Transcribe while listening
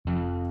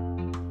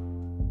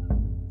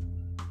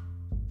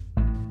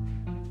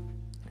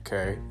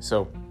Okay,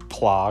 so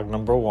plug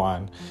number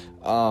one.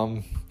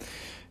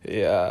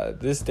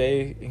 This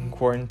day in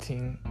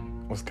quarantine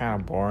was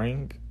kind of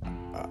boring.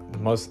 The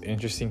most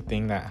interesting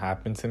thing that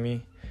happened to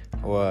me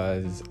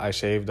was I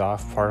shaved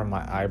off part of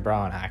my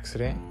eyebrow on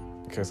accident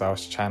because I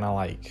was trying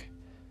to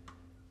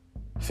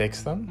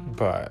fix them,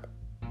 but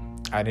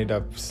I ended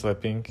up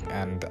slipping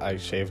and I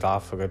shaved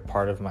off a good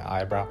part of my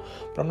eyebrow.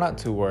 But I'm not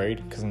too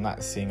worried because I'm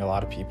not seeing a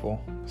lot of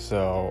people,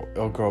 so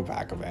it'll grow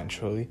back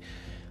eventually.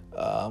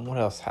 What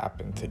else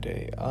happened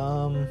today?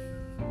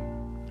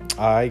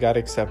 I got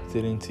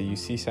accepted into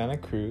UC Santa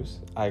Cruz.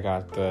 I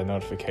got the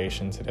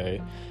notification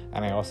today,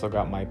 and I also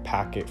got my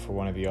packet for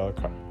one of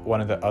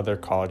the other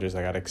colleges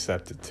I got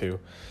accepted to.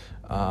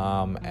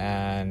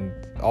 And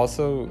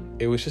also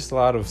it was just a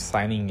lot of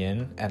signing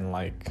in and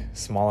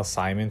small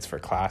assignments for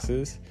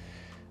classes,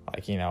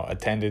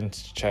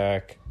 attendance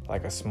check,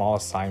 a small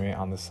assignment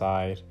on the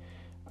side,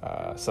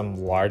 some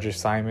large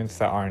assignments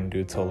that aren't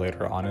due till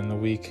later on in the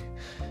week,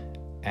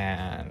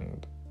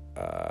 and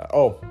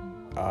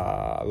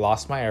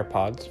lost my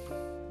AirPods.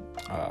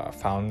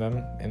 Found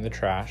them in the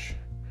trash.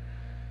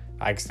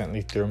 I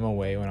accidentally threw them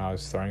away when I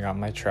was throwing out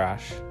my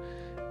trash.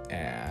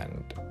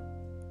 And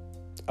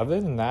other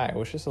than that, it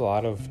was just a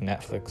lot of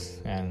Netflix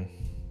and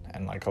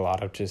a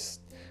lot of just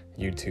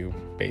YouTube,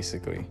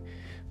 basically.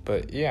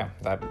 But yeah,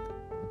 that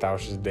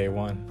was just day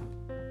one.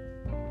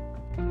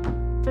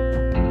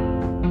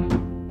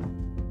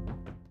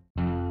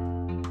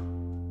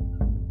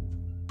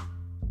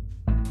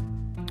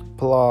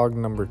 Vlog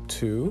number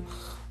 2.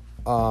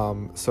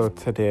 So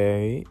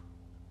today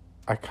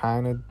I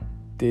kind of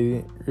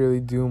didn't really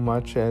do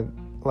much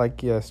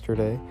like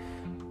yesterday.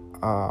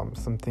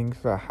 Some things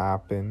that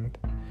happened.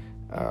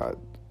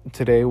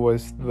 Today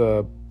was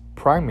the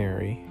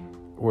primary,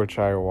 which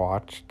I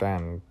watched,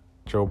 and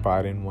Joe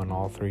Biden won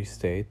all 3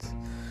 states.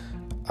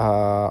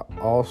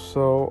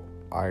 Also,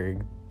 I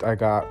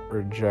got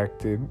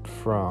rejected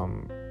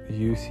from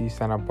UC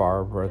Santa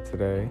Barbara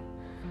today.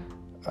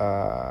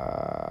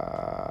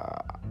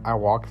 I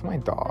walked my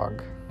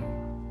dog,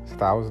 so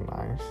that was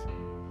nice.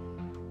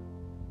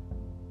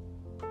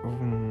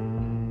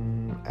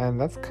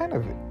 And that's kind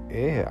of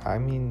it. I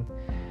mean,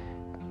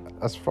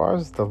 as far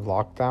as the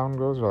lockdown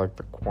goes, or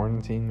the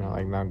quarantine,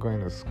 or not going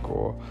to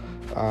school,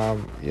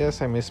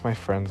 yes, I miss my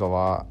friends a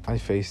lot. I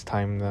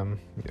FaceTime them.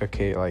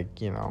 Okay,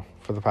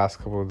 for the past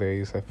couple of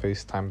days, I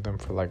FaceTimed them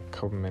for a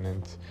couple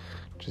minutes,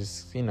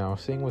 just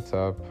seeing what's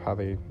up, how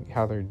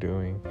they're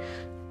doing.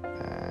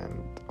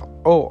 And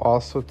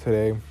also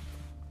today,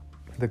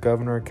 the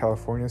governor of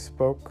California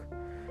spoke,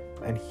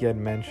 and he had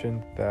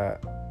mentioned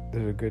that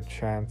there's a good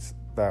chance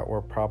that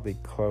we're probably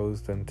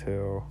closed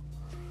until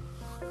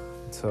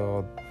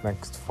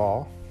next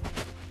fall,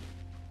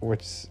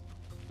 which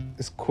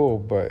is cool,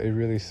 but it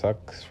really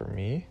sucks for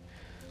me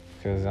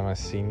because I'm a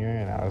senior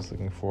and I was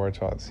looking forward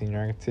to all the senior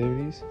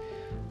activities.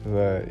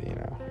 But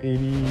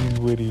it is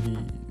what it is.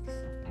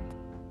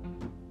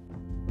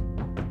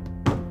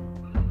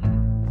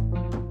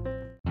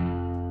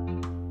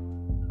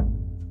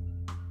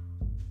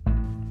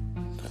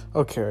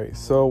 Okay,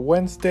 so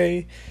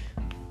Wednesday,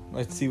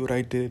 let's see what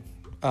I did.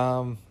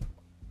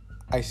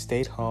 I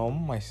stayed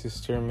home. My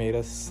sister made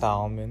us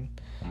salmon.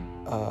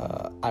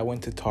 I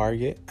went to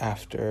Target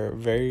after a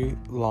very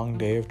long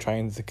day of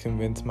trying to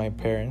convince my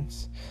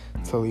parents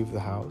to leave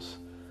the house.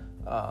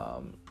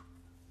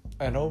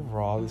 And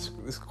overall,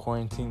 this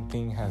quarantine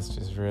thing has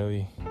just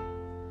really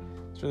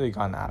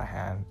gone out of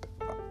hand.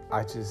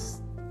 I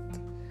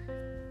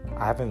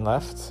haven't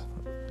left.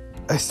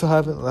 I still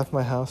haven't left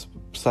my house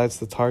besides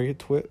the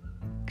Target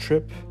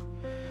trip.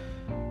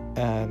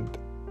 And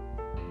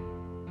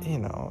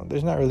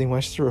there's not really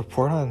much to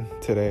report on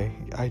today.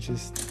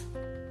 That's the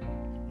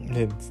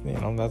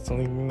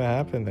only thing that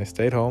happened. I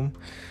stayed home,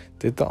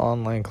 did the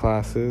online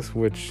classes,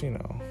 which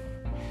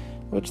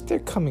they're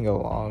coming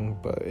along,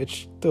 but it's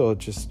still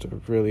just a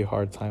really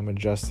hard time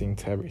adjusting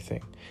to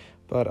everything.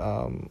 But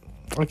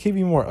I'll give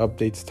you more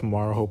updates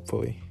tomorrow,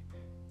 hopefully.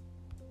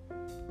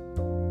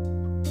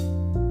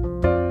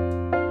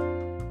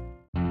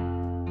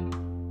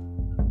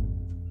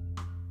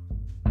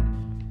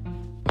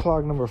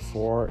 Vlog number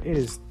 4. It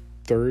is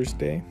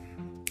Thursday,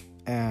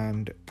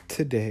 and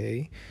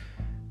today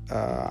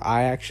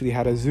I actually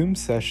had a Zoom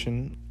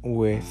session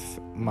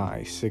with my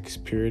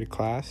 6th period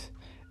class,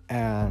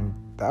 and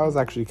that was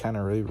actually kind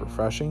of really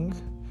refreshing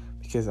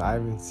because I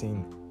haven't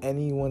seen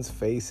anyone's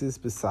faces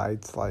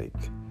besides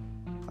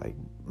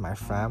my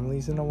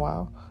family's in a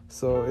while.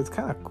 So it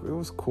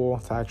was cool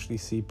to actually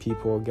see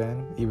people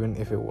again, even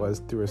if it was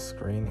through a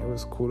screen. It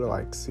was cool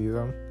to see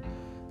them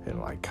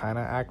and kind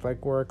of act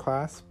like we're a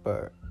class,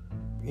 but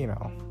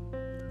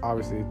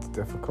obviously it's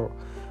difficult.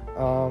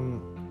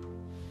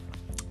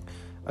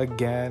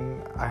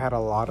 Again, I had a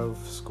lot of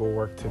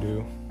schoolwork to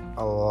do,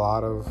 a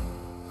lot of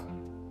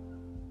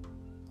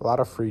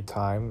free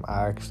time.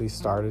 I actually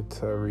started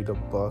to read a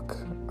book.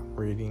 I'm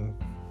reading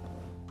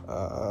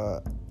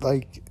an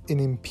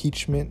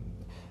impeachment,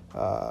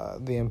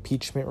 the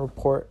impeachment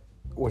report,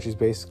 which is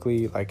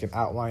basically an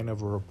outline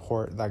of a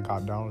report that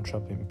got Donald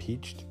Trump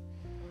impeached.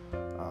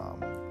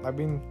 I've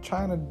been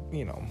trying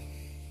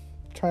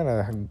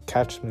to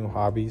catch new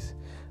hobbies.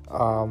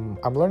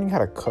 I'm learning how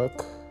to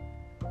cook.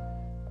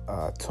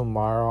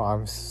 Tomorrow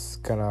I'm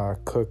gonna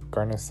cook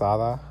carne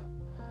asada,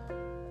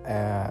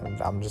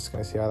 and I'm just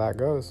gonna see how that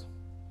goes.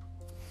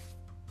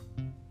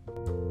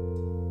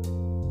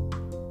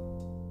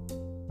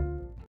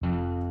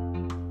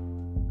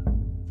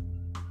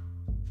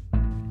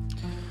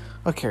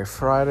 Okay,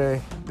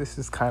 Friday. This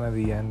is kind of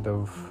the end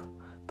of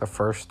the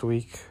first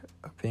week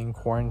of being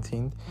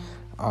quarantined.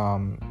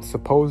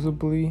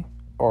 Supposedly,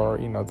 or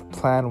the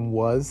plan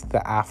was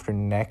that after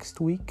next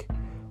week,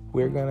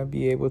 we're gonna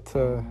be able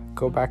to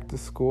go back to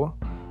school.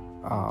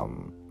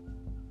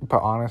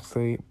 But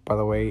honestly, by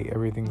the way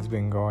everything's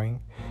been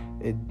going,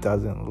 it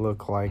doesn't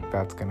look like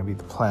that's gonna be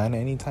the plan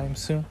anytime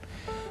soon.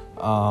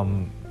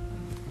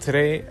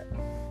 Today,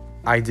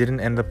 I didn't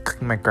end up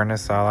cooking my carne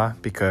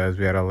asada because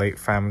we had a late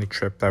family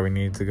trip that we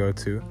needed to go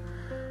to.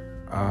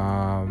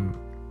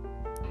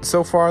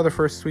 So far, the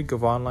first week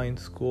of online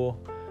school,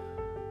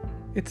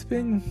 it's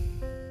been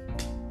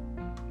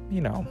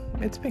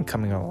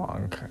coming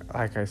along.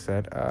 Like I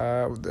said,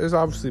 there's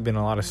obviously been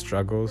a lot of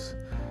struggles.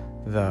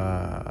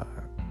 The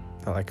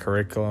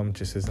curriculum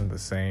just isn't the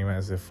same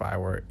as if I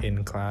were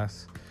in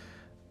class.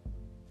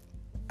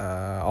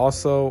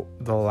 Also,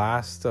 the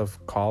last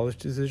of college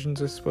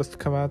decisions are supposed to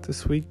come out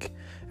this week,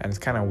 and it's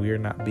kind of weird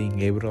not being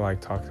able to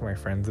talk to my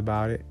friends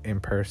about it in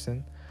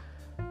person.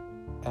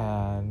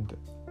 And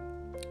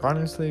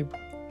honestly,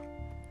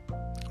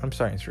 I'm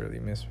starting to really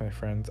miss my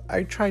friends.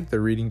 I tried the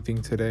reading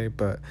thing today,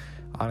 but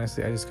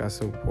honestly, I just got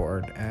so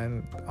bored.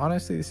 And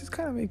honestly, this is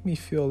kind of make me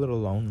feel a little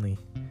lonely.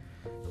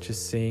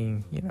 Just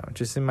seeing,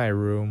 just in my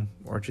room,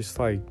 or just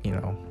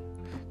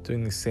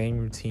doing the same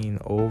routine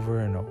over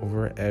and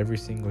over every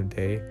single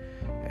day,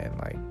 and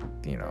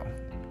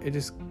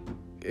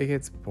it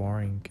gets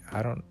boring.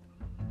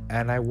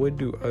 I would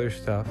do other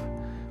stuff,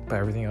 but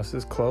everything else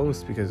is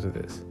closed because of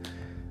this.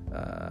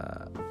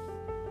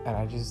 And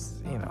I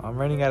just, I'm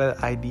running out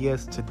of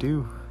ideas to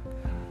do.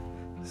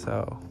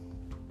 So,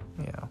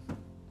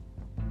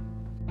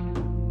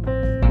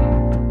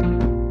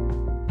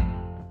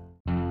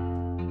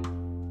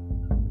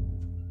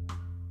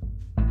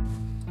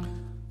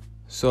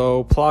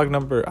 So, plug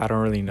number, I don't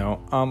really know.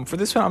 For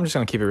this one, I'm just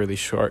going to keep it really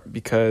short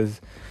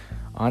because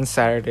on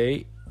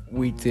Saturday,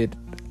 we did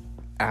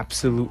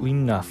absolutely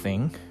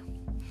nothing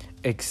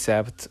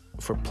except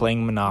for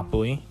playing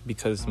Monopoly,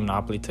 because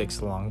Monopoly takes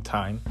a long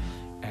time,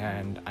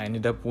 and I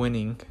ended up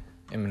winning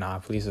in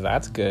Monopoly, so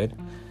that's good.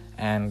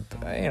 And,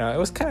 it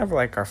was kind of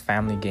like our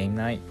family game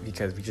night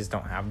because we just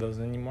don't have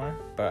those anymore.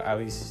 But at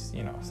least,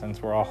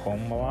 since we're all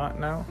home a lot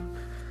now,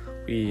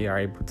 we're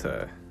able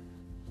to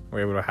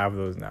have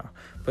those now.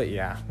 But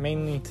yeah,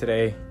 mainly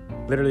today,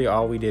 literally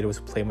all we did was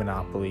play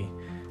Monopoly,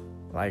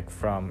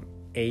 from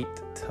 8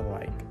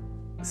 to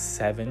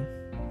 7,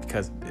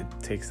 because it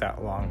takes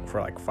that long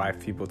for 5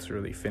 people to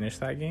really finish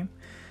that game.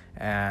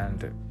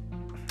 And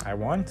I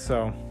won,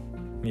 so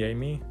yay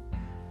me.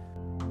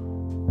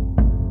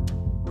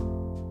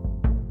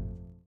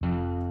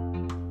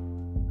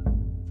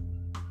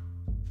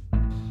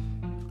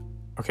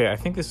 Okay, I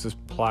think this is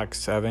Plaque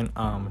 7.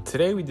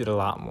 Today we did a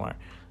lot more.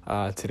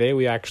 Today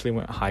we actually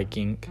went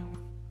hiking,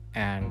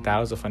 and that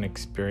was a fun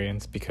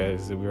experience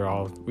because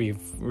we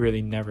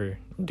really never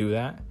do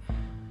that,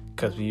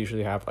 because we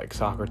usually have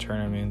soccer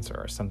tournaments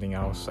or something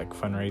else,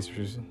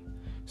 fundraisers.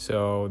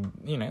 So,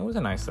 it was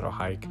a nice little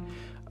hike.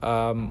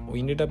 We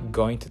ended up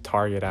going to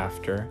Target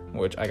after,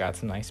 which I got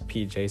some nice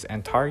PJs.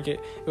 And Target,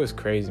 it was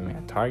crazy,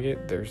 man.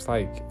 Target, there's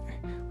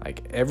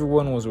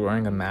everyone was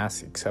wearing a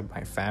mask except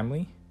my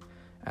family,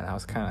 and that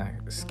was kind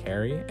of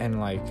scary.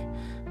 And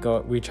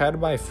we tried to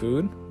buy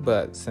food,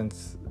 but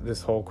since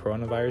this whole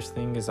coronavirus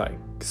thing is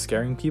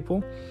scaring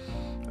people,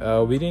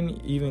 we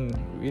didn't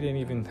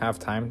even have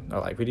time.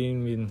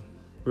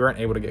 We weren't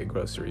able to get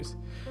groceries.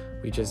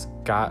 We just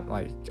got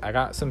I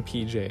got some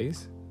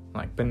PJs,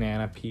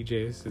 banana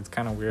PJs. It's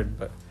kind of weird,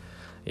 but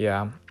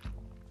yeah,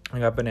 I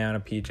got banana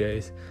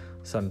PJs,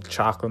 some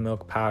chocolate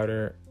milk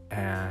powder,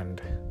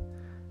 and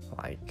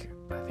I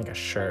think a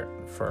shirt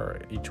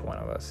for each one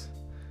of us.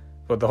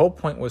 But the whole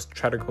point was to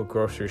try to go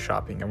grocery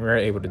shopping, and we were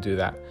able to do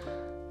that.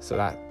 So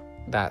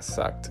that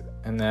sucked.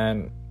 And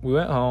then we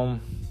went home,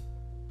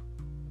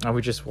 and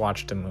we just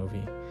watched a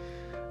movie.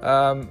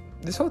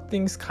 This whole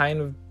thing's kind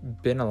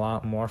of been a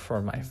lot more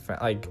for my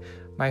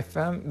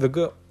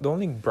the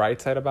only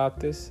bright side about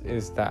this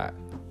is that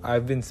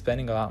I've been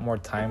spending a lot more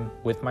time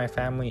with my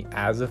family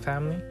as a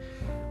family,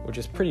 which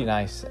is pretty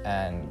nice.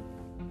 And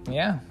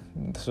yeah,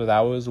 so that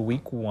was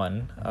week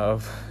 1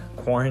 of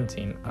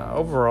quarantine.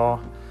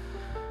 Overall,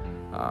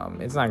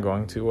 it's not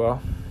going too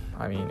well.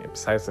 I mean,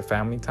 besides the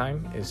family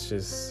time, it's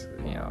just,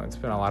 it's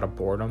been a lot of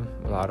boredom,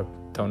 a lot of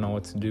don't know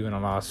what to do, and a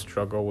lot of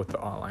struggle with the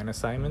online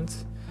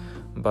assignments.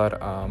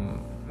 But,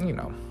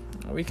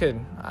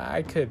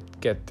 I could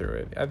get through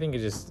it. I think it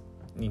just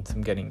needs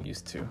some getting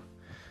used to.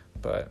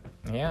 But,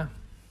 yeah,